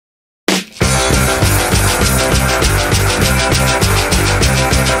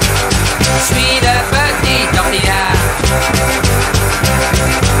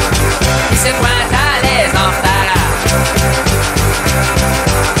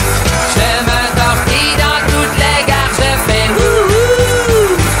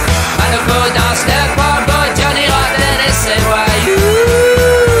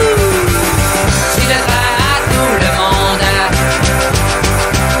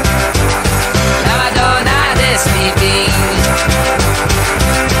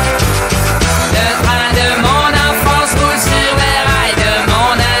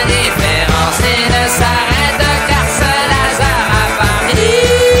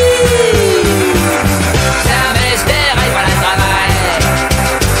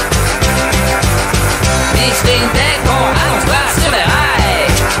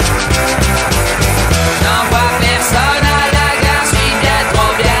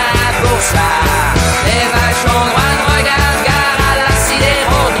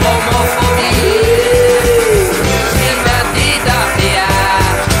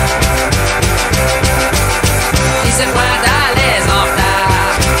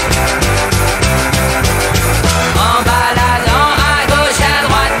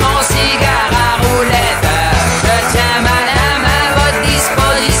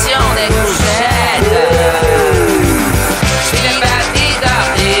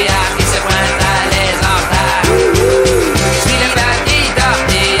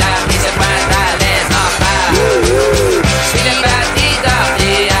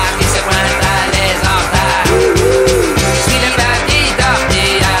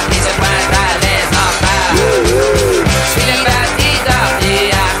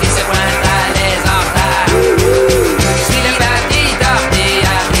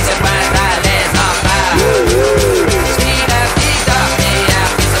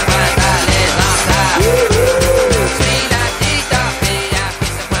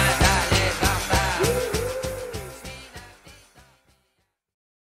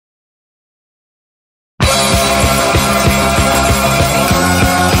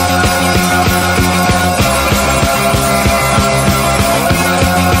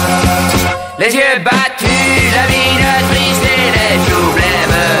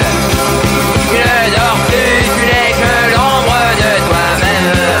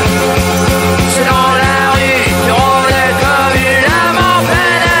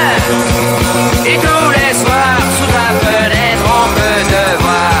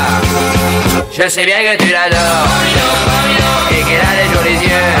Je sais bien que tu l'adores et qu'elle a des jolis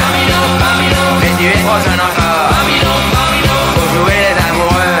yeux, mais tu es trop jeune encore pour jouer les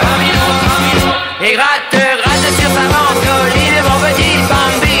amoureux. Et gratte sur sa mandoline, mon petit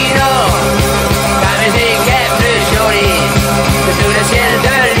Bambino. Ta musique est plus jolie que tout le ciel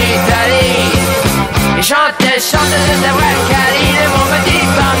de l'Italie. Et chante de ta voix câline, mon petit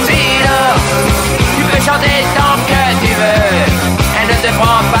Bambino. Tu peux chanter tant que tu veux, elle ne te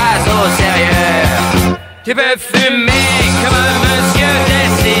prend pas au sérieux. Tu peux fumer comme un monsieur des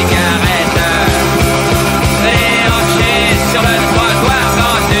cigarettes, déhancher sur le trottoir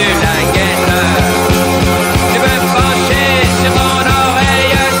quand tu la guettes. Tu peux pencher sur ton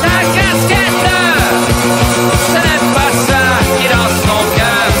oreille ta casquette. Ce n'est pas ça qui dans son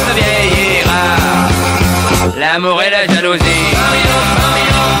cœur se vieillira. L'amour et la jalousie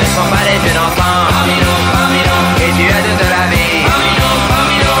ne sont pas des jeux d'enfants, et tu as toute la vie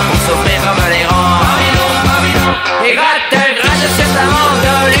pour souffrir comme les grands. Et gratte sur ta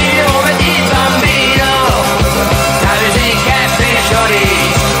mandoline, mon petit Bambino. Ta musique est plus jolie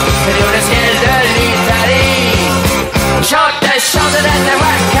que tout le ciel de l'Italie. Chante de ta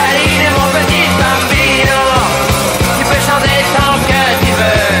voix câline, mon petit Bambino. Tu peux chanter tant que tu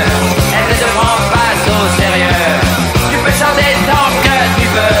veux, elle ne te prend pas au sérieux. Tu peux chanter tant que tu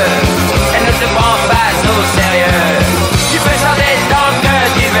veux, elle ne te prend pas au sérieux. Tu peux chanter tant que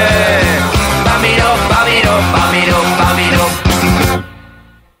tu veux. Bambino, Bambino, Bambino, Bambino.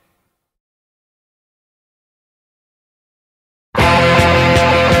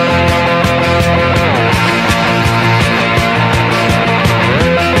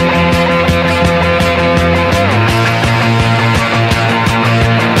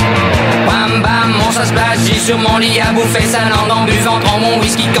 Bam bam, mon ça se passe, j'ai sur mon lit à bouffer sa langue en buvant trop mon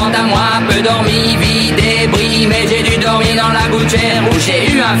whisky. Quant à moi, peu dormi, vie débris, mais j'ai dû dormir dans la gouttière où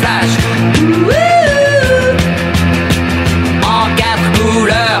j'ai eu un flash. En 4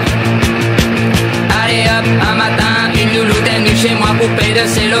 couleurs. Allez hop, un matin, une louloute est venue chez moi, poupée de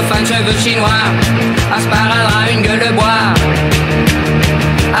cellophane, cheveux chinois, un sparadrap, une gueule de bois,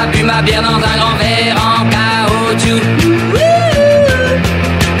 a bu ma bière dans un grand verre en caoutchouc,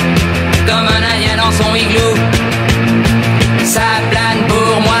 comme un indien dans son igloo. Ça plane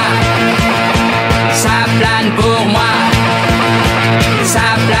pour moi, ça plane pour moi, ça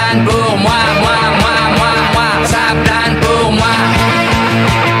plane pour moi, moi, ça plane pour moi.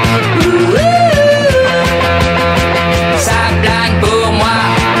 Ça plane pour moi.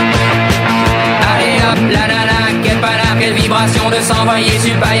 Allez hop, la nana, quelle panard, quelle vibration de s'envoyer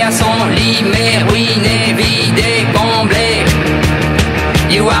sur paillasson, limé, ruiné, vidé, comblé.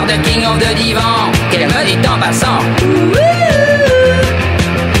 You are the king of the divan, qu'elle me dit en passant.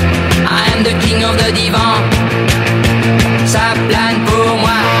 I am the king of the divan. Ça plane pour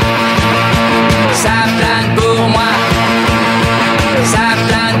moi. Ça plane pour moi. Ça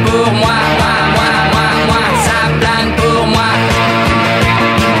plane pour moi. Ça plane pour moi.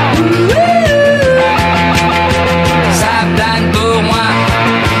 Ça plane pour moi.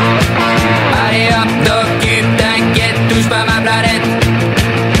 Allez hop, t'occupe, t'inquiète, touche pas ma planète.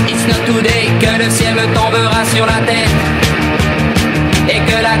 It's not today que le ciel me tombera sur la tête et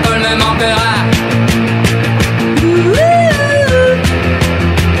que la colle me manquera.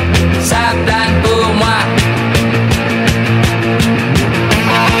 Ça plane pour moi.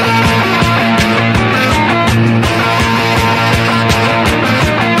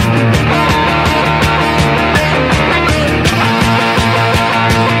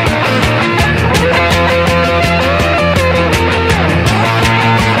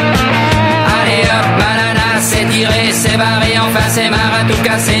 Allez hop, banana, c'est tiré, c'est barré, enfin c'est marre à tout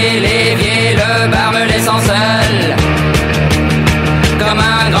casser. L'évier, le bar me laissant seul, comme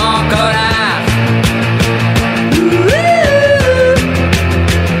un grand connard.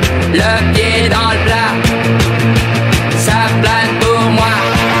 Le pied dans le plat. Ça plane pour moi.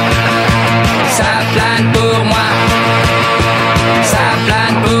 Ça plane pour moi. Ça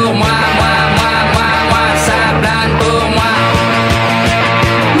plane pour moi. Ça plane pour moi.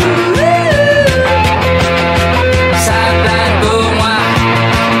 Ça plane pour moi.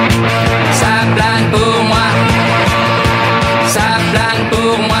 Ça plane pour moi. Ça plane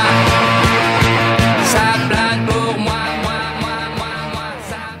pour moi. Ça plane pour moi.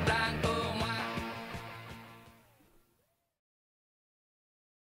 Ça plane pour moi.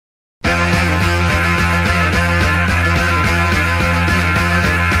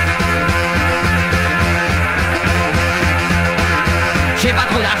 J'ai pas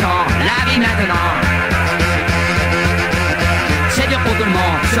trop d'argent, la vie maintenant. C'est dur pour tout le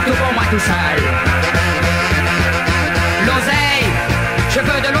monde, surtout pour moi tout seul. L'oseille, je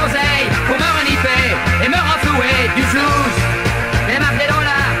veux de l'oseille pour me renifler.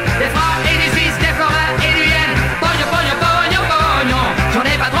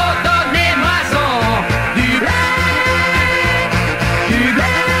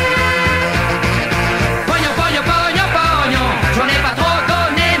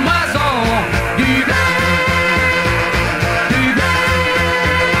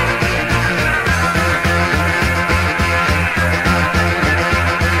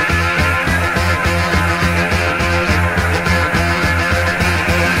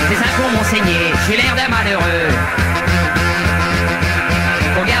 renseigné, j'ai l'air d'un malheureux.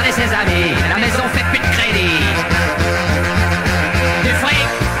 Pour garder ses amis, la maison fait plus de crédit. Du fric,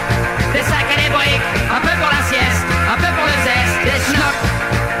 des sacs et des briques, un peu pour la sieste, un peu pour le zeste, des schnocks,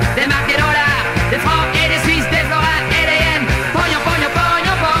 des marques, des dollars, des francs et des suisses, des florins et des yens. Pognon, pognon,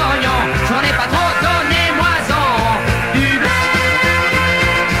 pognon, pognon, j'en ai pas trop donné moison. Du blé,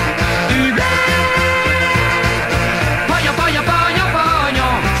 du blé. Pognon, pognon, pognon,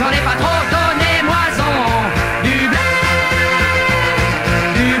 pognon, j'en ai pas trop donné moison. Du blé,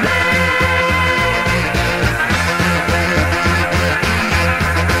 du blé.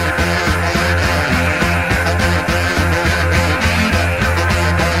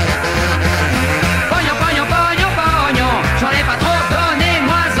 Pognon, pognon, pognon, pognon, j'en ai pas trop donné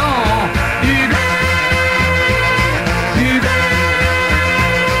moison. Du blé, du blé.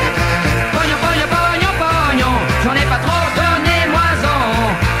 Pognon, pognon, pognon, pognon, j'en ai pas trop donné moison.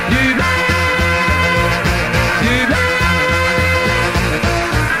 Du blé, du blé.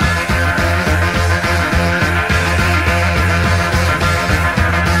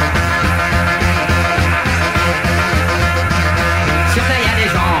 Sur Terre, y a des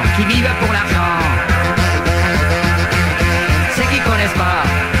gens qui vivent pour l'argent. C'est qu'ils connaissent pas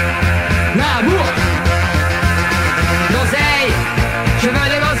l'amour. L'oseille, je veux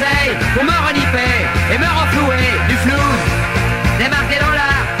de l'oseille pour me reniper et me renflouer du flou. Des marques, des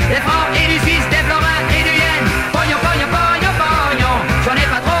dollars, des francs et du suisse, des florins et du yen. Pognon, pognon, pognon, pognon, j'en ai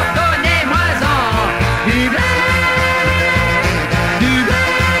pas trop donné moison. Du blé, du blé.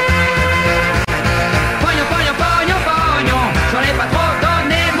 Pognon, pognon, pognon, pognon, j'en ai pas trop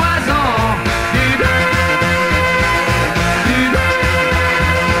donné moison. Du blé, du blé,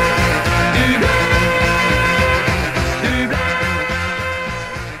 du blé, du blé,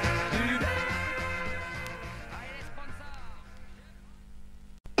 du blé. Allez les sponsors.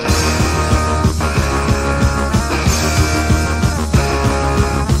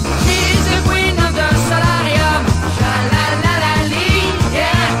 She's the queen of the solarium. Sha-la-la-la-lee,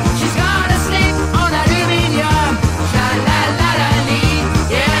 yeah. She's gonna sleep on aluminium. Sha-la-la-la-lee,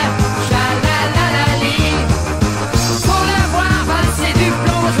 yeah. Sha-la-la-la-lee. Pour la voir valser du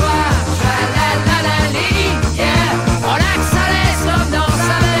plongeoir. Sha-la-la-la-lee, yeah. On l'a que ça laisse comme dans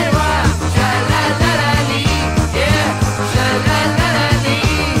sa mémoire. Sha-la-la-la-lee, yeah.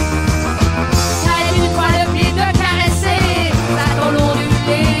 Sha-la-la-la-lee. Ça y est, une fois le pli de caresser, ça au long du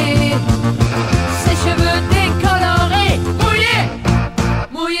nez. Ses cheveux décolorés, mouillés,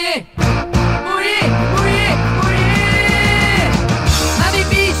 mouillés, mouillés, mouillés, mouillés. Ma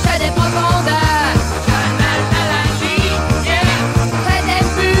bibiche a des profondeurs. Sha-la-la-la-lee, yeah. Fait des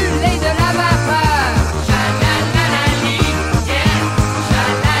bulles et de la vapeur. Sha-la-la-la-lee, yeah.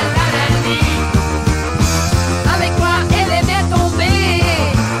 Sha-la-la-la-lee. Avec moi, elle est bien tombée.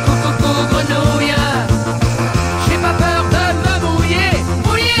 Coucou, grenouille. J'ai pas peur de me mouiller.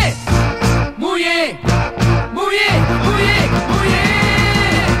 Mouiller, mouiller, mouiller, mouiller, mouiller.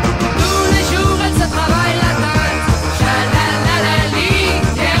 Tous les jours, elle se travaille la tête. Sha-la-la-la-lee,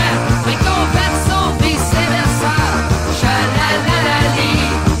 yeah. Recto, verso, vice versa. Sha-la-la-la-lee,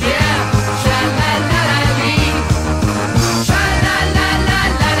 yeah. Sha-la-la-la-lee.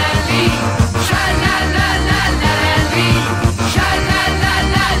 Sha-la-la-la-la-la-lee. Sha-la-la-la-la-la-lee.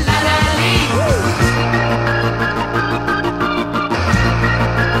 Sha-la-la-la-la-la-lee.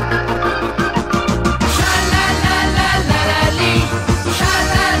 Sha-la-la-la-la-la-lee.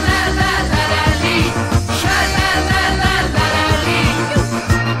 Sha-la-la-la-la-la-lee. Sha-la-la-la-la-la-lee.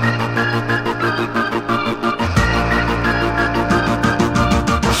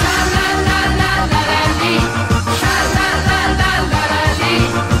 Sha-la-la-la-la-la-lee. Sha-la-la-la-la-la-lee.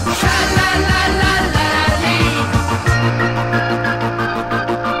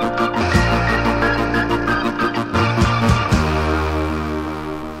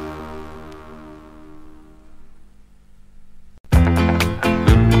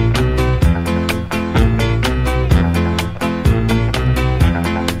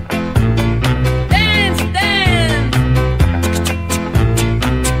 Dance, dance.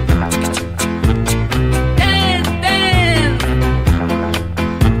 Dance, dance.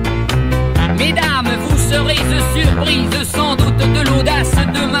 Mesdames, vous serez surprises sans doute de l'audace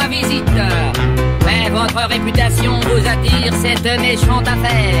de ma visite. Mais votre réputation vous attire cette méchante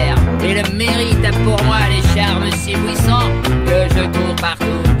affaire. Et le mérite pour moi les charmes si puissants que je cours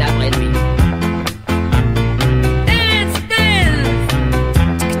partout après lui. Dance, dance.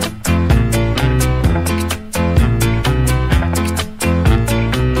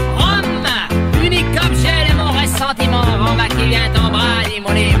 Rome, unique objet de mon ressentiment. Rome qui vient en bras,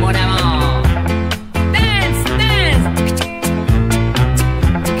 dis-moi mon amant. Dance, dance.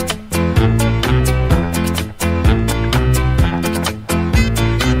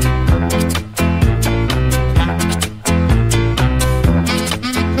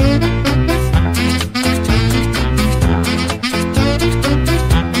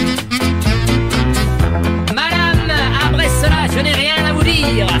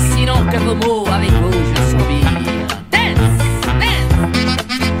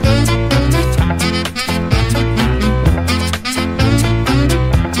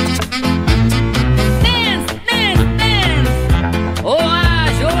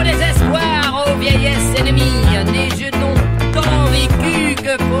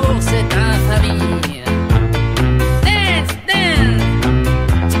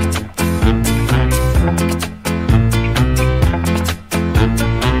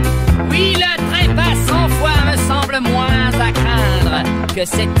 que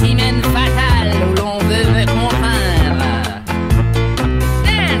cette hymen fatale où l'on veut me contraindre.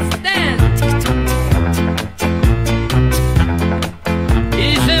 Dance, dance.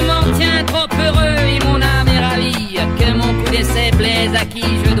 Et je m'en tiens trop heureux et mon âme est ravie que mon coup d'essai plaise à qui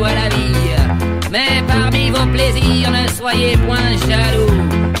je dois la vie. Mais parmi vos plaisirs, ne soyez point jaloux.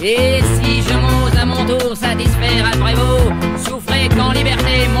 Et si je m'ose à mon tour satisfaire à Prévost, souffrez qu'en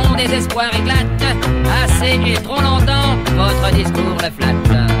liberté mon désespoir éclate. Assez et trop longtemps, votre discours le flatte.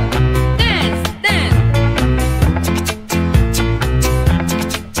 Dance, dance.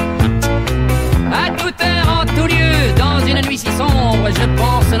 À toute heure, en tout lieu, dans une nuit si sombre, je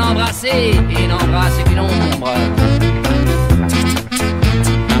pense l'embrasser et n'embrasse qu'une ombre.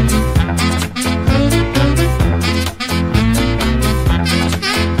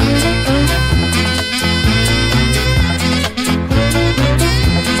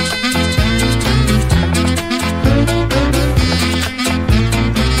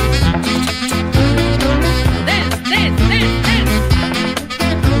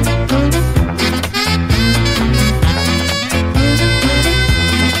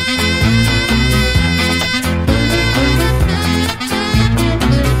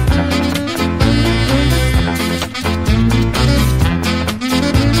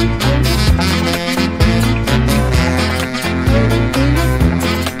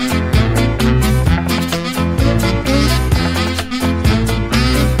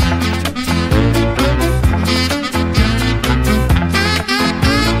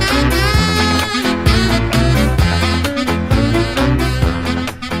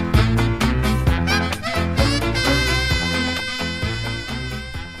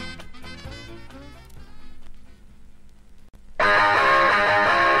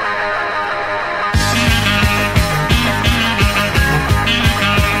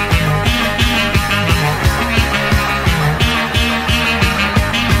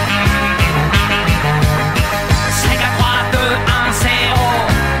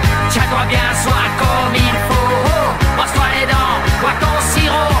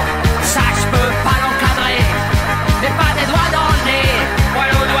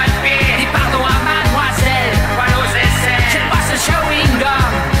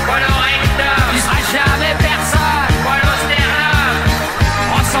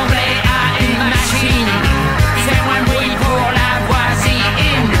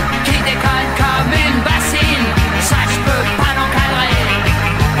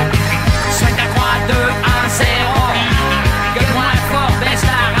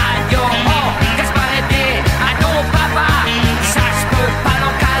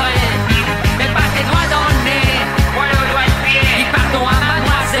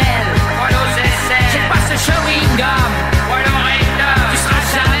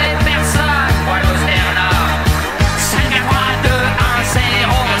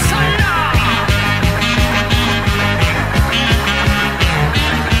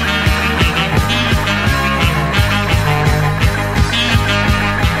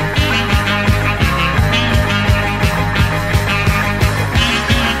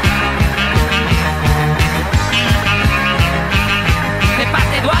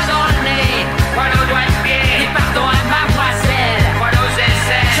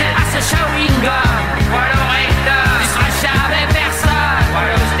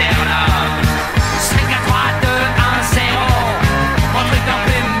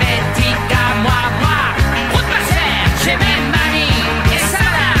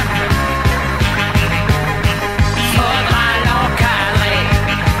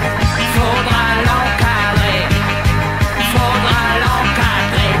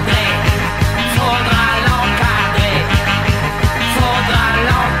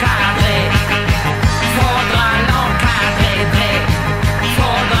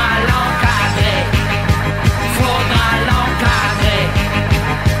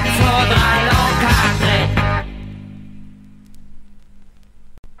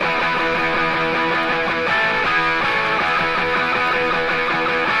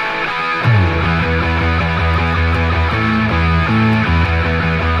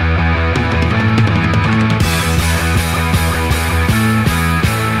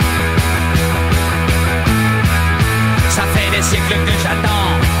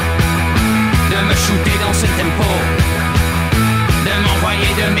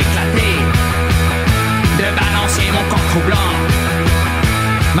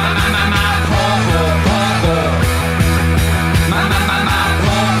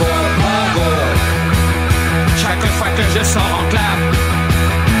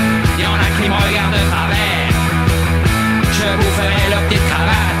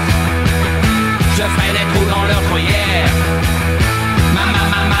 Je ferai des trous dans leur gruyère. Maman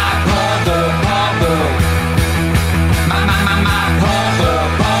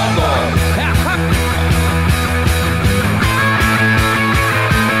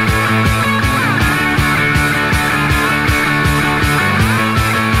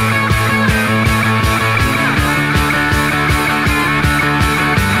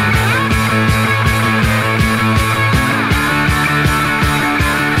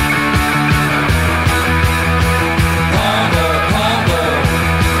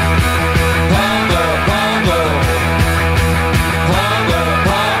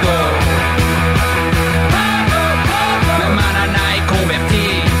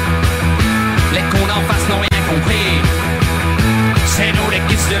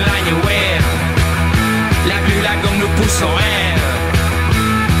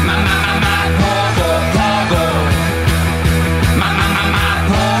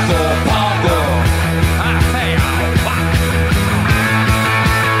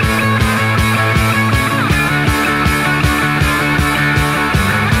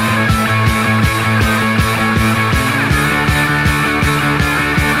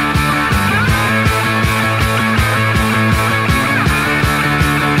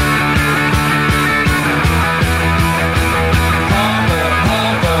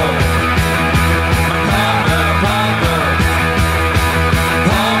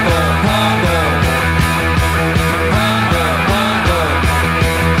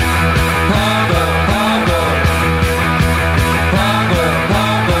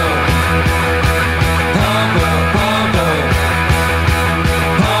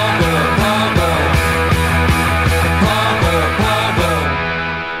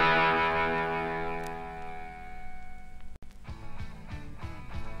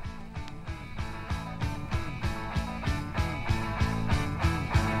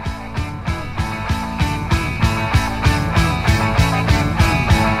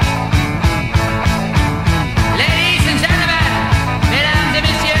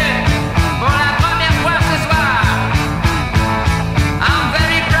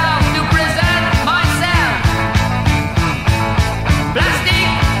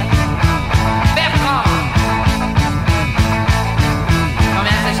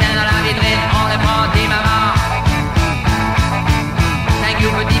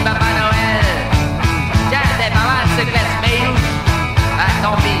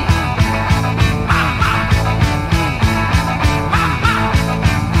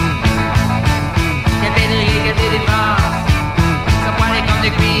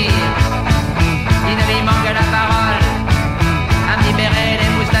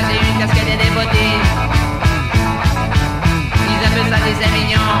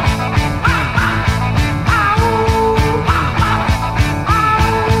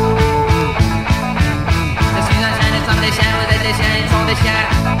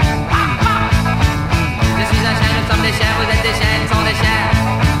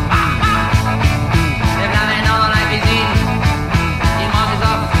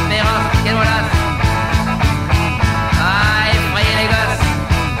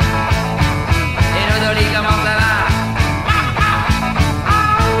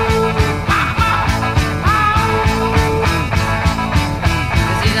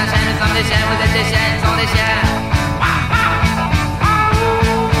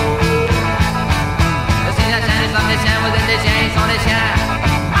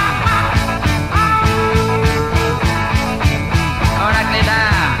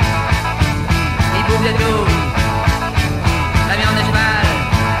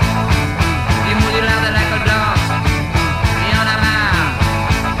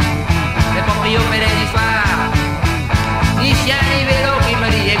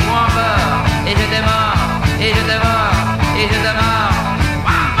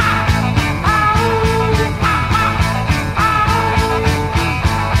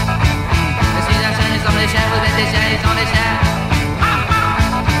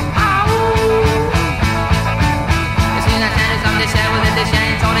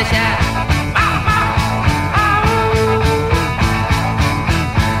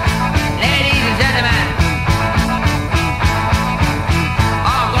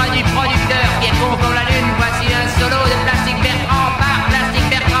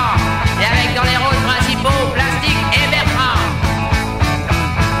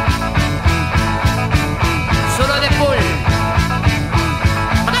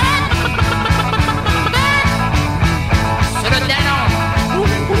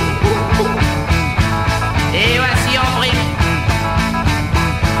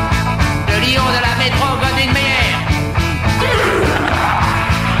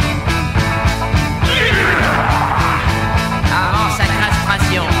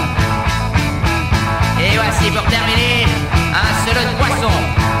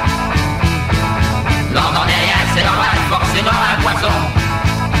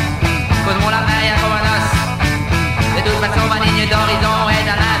d'horizon est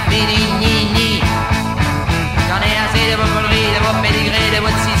à l'infini. J'en ai assez de vos conneries, de vos pédigrés, de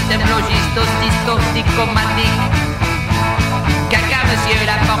votre système logisto-sticomatique. Caca, monsieur,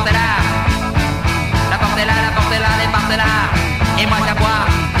 la porte est là. La porte est là, la porte est là, les portes est là. Et moi j'aboie.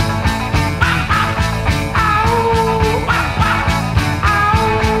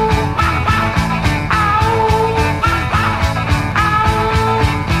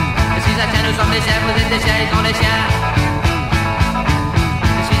 Je suis un chien, nous sommes des chiens, vous êtes des chiens, ils sont des chiens.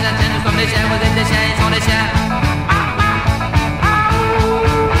 Je suis un chien, nous sommes des chiens, vous êtes des chiens, ils sont des chiens.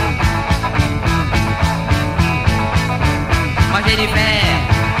 Moi j'ai du fer,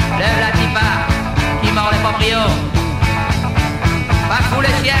 lève la tipa, qui mord les proprios. Pas fou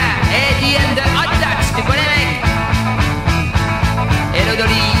le chien, et diène de hot dogs, tu connais mec. Et le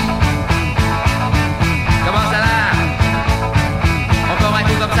Dolly, comment ça va? Encore un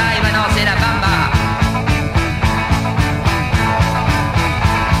coup comme ça, il va danser la bamba.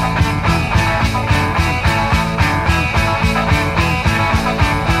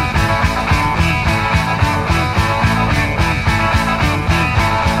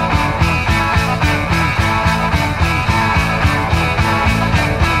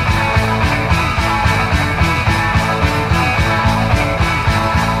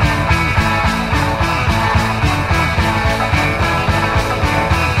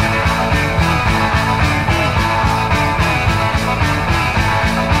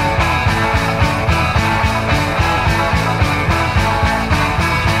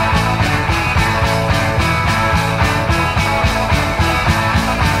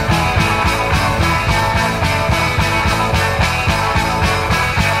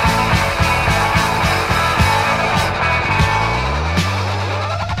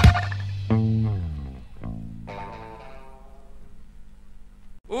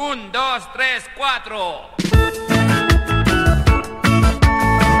 Un, dos, tres, cuatro.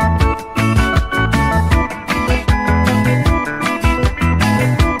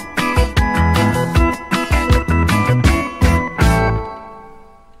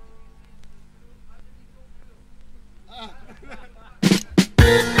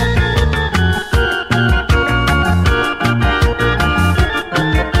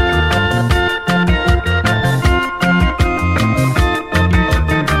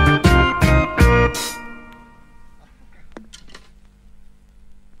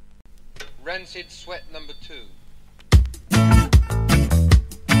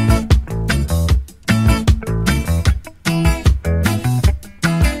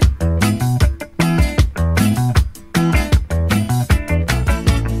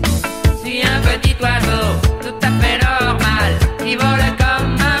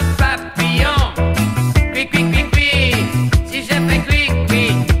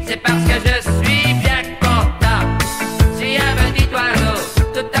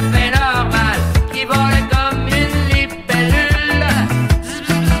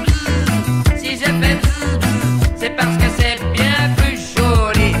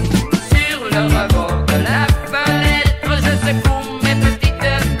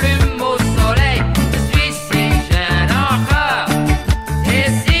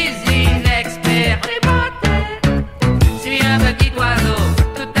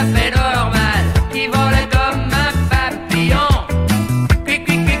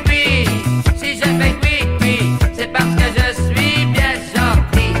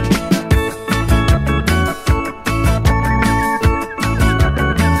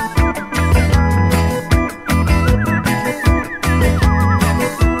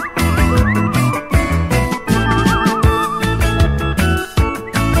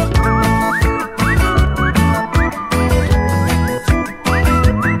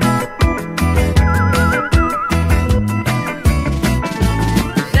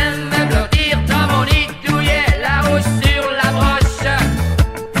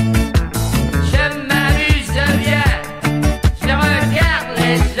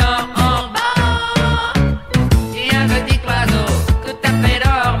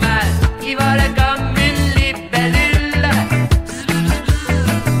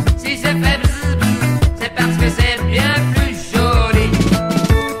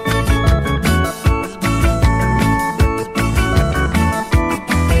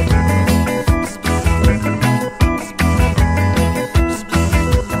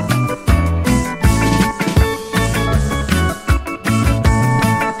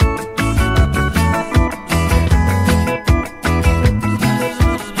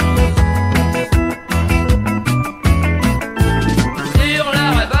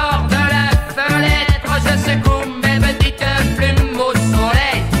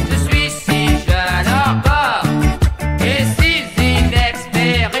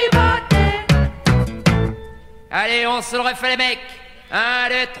 on se le refait les mecs. 1,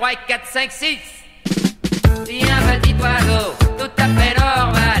 2, 3, 4, 5, 6. Si un petit oiseau tout à fait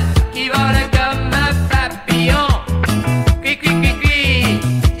normal qui vole comme